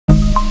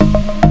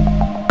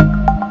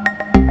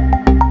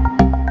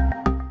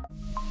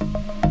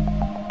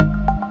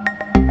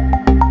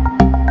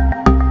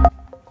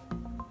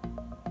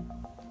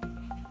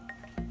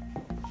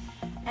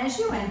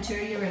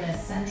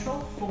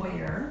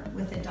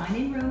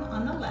dining room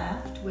on the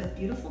left with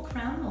beautiful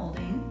crown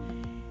molding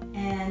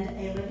and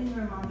a living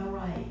room on the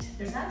right.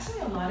 There's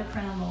actually a lot of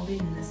crown molding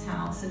in this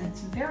house and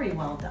it's very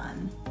well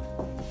done.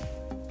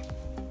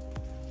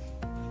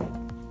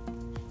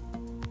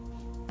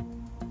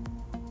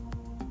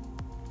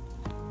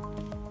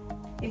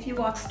 If you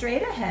walk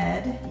straight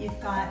ahead, you've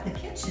got the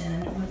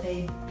kitchen with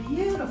a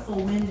beautiful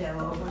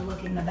window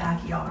overlooking the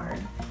backyard.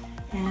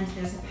 And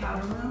there's a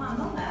powder room on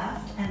the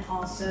left and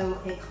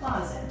also a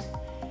closet.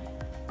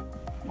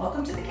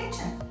 Welcome to the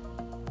kitchen.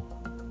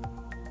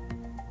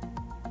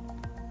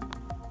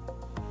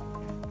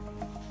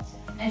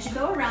 As you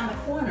go around the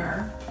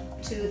corner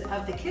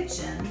of the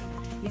kitchen,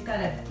 you've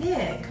got a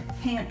big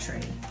pantry.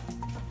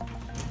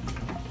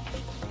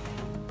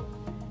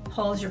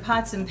 Holds your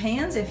pots and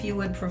pans if you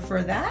would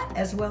prefer that,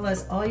 as well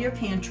as all your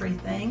pantry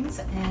things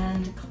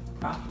and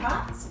crock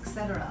pots,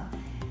 etc.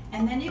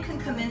 And then you can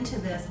come into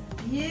this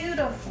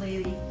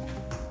beautifully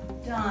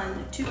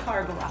done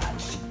two-car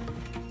garage.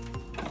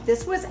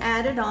 This was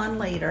added on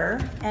later,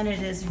 and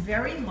it is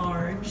very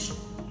large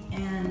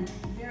and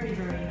very,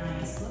 very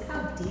nice. Look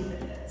how deep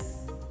it is.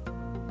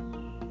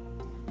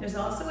 There's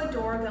also a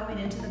door going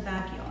into the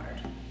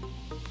backyard.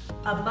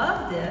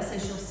 Above this,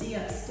 as you'll see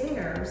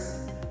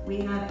upstairs, we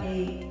have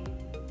a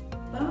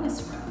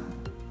bonus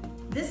room.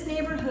 This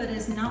neighborhood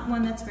is not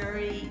one that's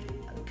very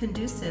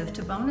conducive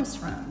to bonus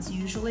rooms.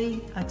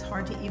 Usually, it's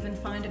hard to even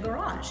find a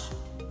garage.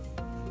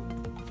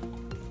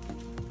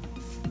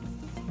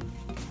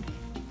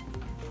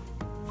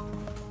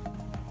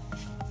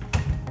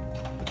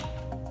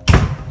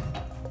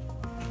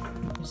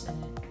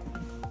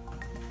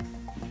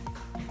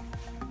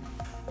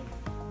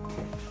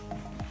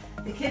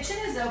 The kitchen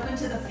is open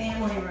to the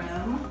family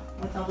room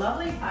with a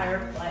lovely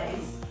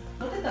fireplace.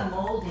 Look at the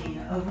molding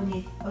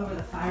over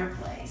the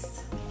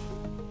fireplace.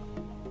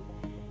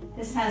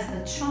 This has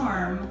the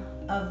charm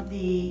of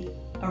the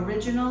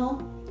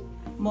original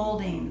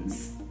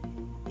moldings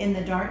in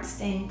the dark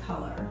stain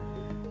color,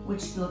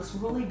 which looks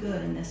really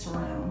good in this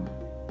room.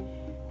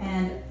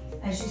 And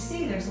as you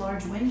see, there's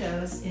large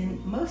windows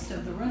in most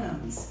of the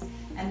rooms.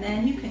 And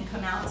then you can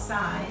come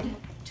outside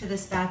to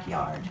this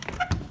backyard.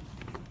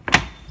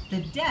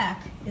 The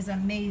deck is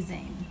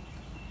amazing.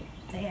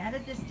 They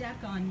added this deck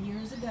on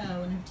years ago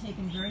and have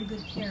taken very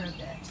good care of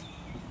it.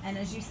 And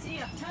as you see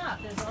up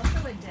top, there's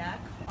also a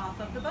deck off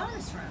of the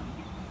bonus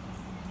room.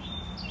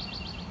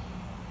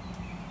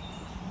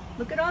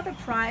 Look at all the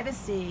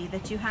privacy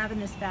that you have in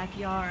this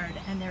backyard,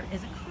 and there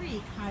is a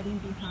creek hiding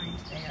behind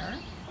there.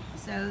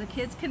 So the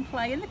kids can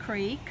play in the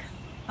creek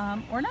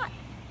or not.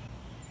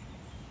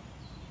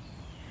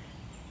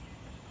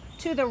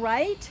 To the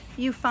right,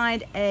 you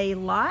find a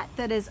lot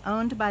that is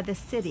owned by the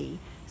city.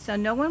 So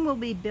no one will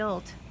be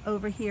built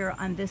over here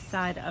on this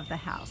side of the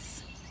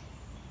house.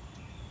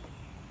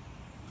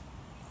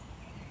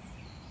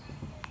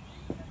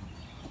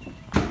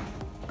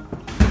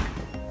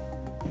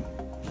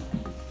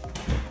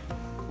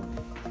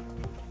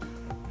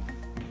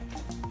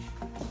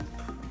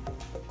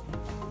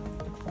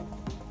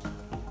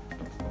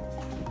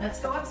 Let's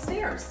go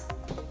upstairs.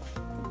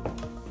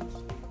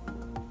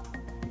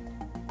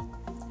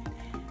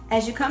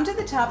 As you come to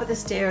the top of the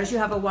stairs, you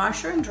have a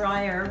washer and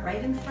dryer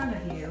right in front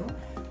of you,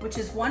 which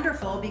is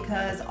wonderful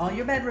because all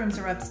your bedrooms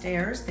are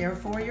upstairs,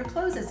 therefore your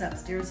clothes is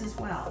upstairs as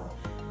well.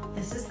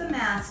 This is the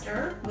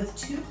master with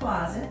 2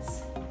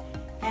 closets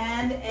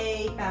and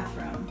a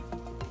bathroom.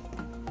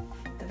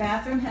 The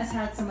bathroom has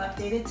had some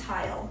updated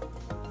tile.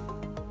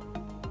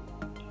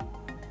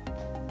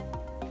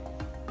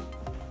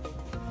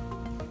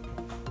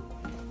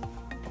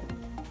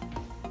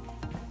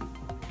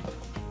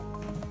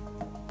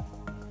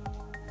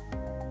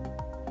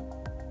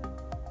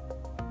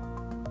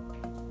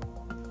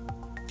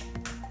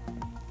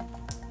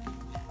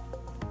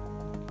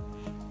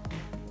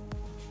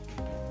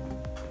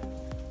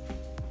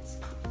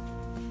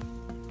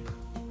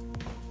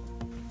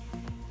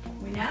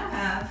 We now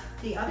have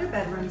the other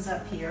bedrooms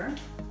up here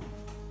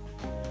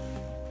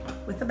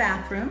with the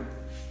bathroom.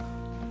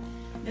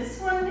 This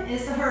one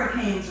is the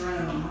hurricane's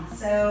room.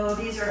 So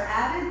these are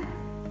added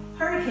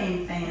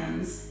hurricane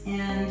fans,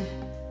 and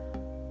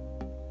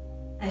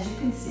as you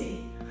can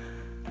see,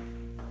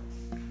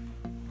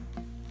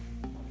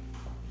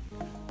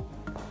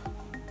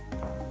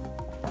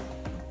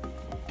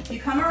 if you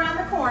come around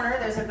the corner,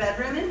 there's a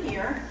bedroom in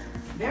here.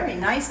 Very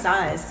nice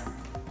size.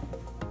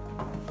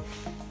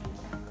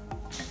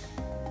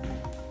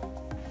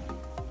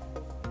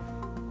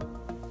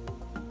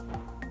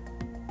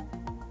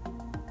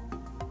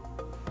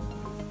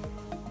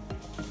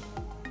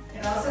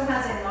 It also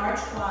has a large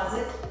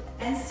closet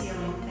and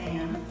ceiling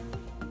fan.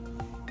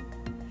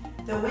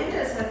 The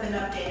windows have been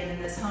updated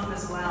in this home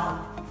as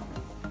well.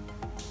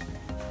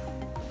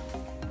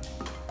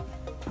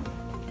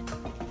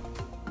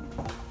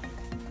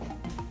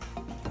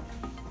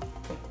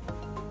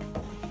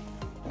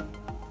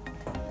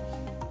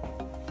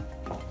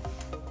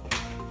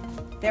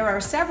 There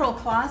are several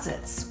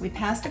closets. We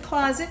passed a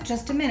closet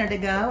just a minute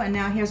ago, and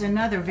now here's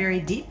another very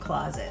deep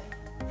closet.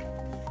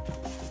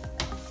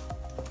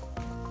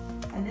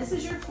 and this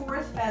is your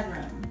fourth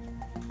bedroom.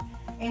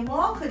 A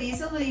wall could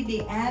easily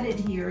be added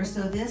here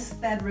so this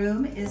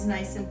bedroom is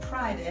nice and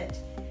private,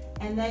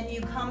 and then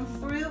you come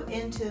through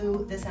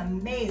into this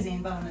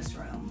amazing bonus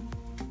room.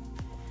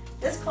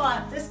 This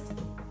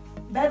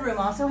bedroom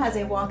also has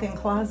a walk-in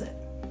closet.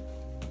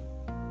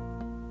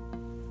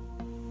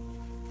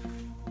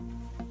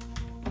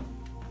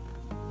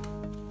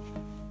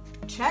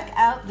 Check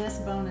out this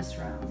bonus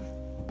room.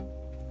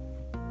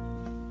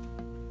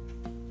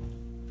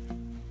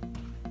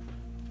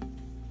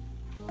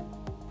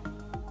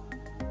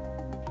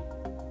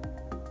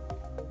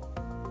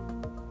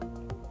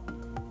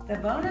 The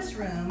bonus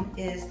room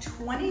is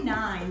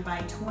 29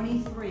 by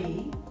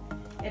 23.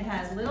 It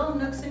has little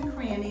nooks and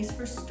crannies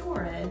for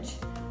storage,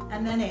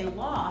 and then a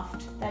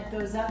loft that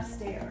goes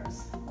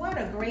upstairs. What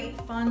a great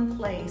fun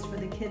place for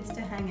the kids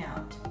to hang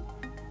out.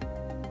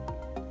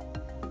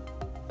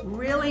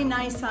 Really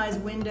nice size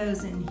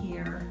windows in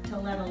here to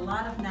let a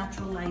lot of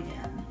natural light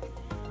in.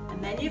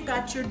 And then you've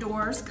got your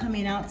doors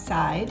coming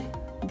outside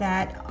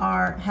that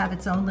have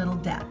its own little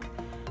deck.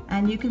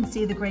 And you can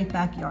see the great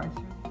backyard.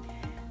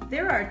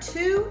 There are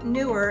two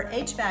newer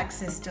HVAC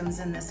systems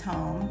in this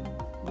home,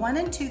 one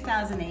in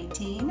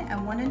 2018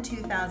 and one in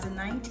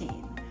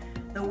 2019.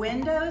 The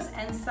windows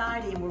and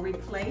siding were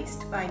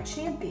replaced by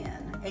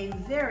Champion, a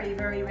very,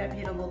 very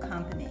reputable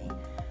company.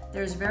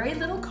 There's very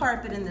little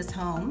carpet in this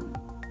home,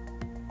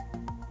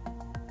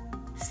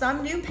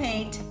 some new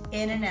paint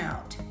in and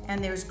out,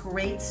 and there's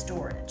great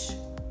storage.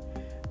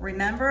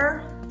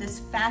 Remember this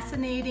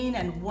fascinating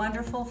and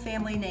wonderful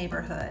family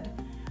neighborhood.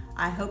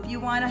 I hope you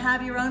want to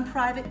have your own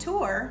private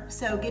tour,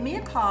 so give me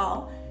a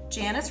call,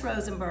 Janice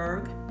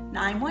Rosenberg,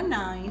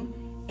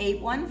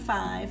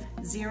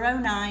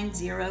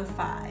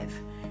 919-815-0905.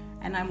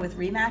 And I'm with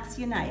RE/MAX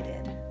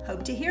United.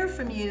 Hope to hear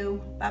from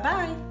you.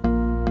 Bye-bye.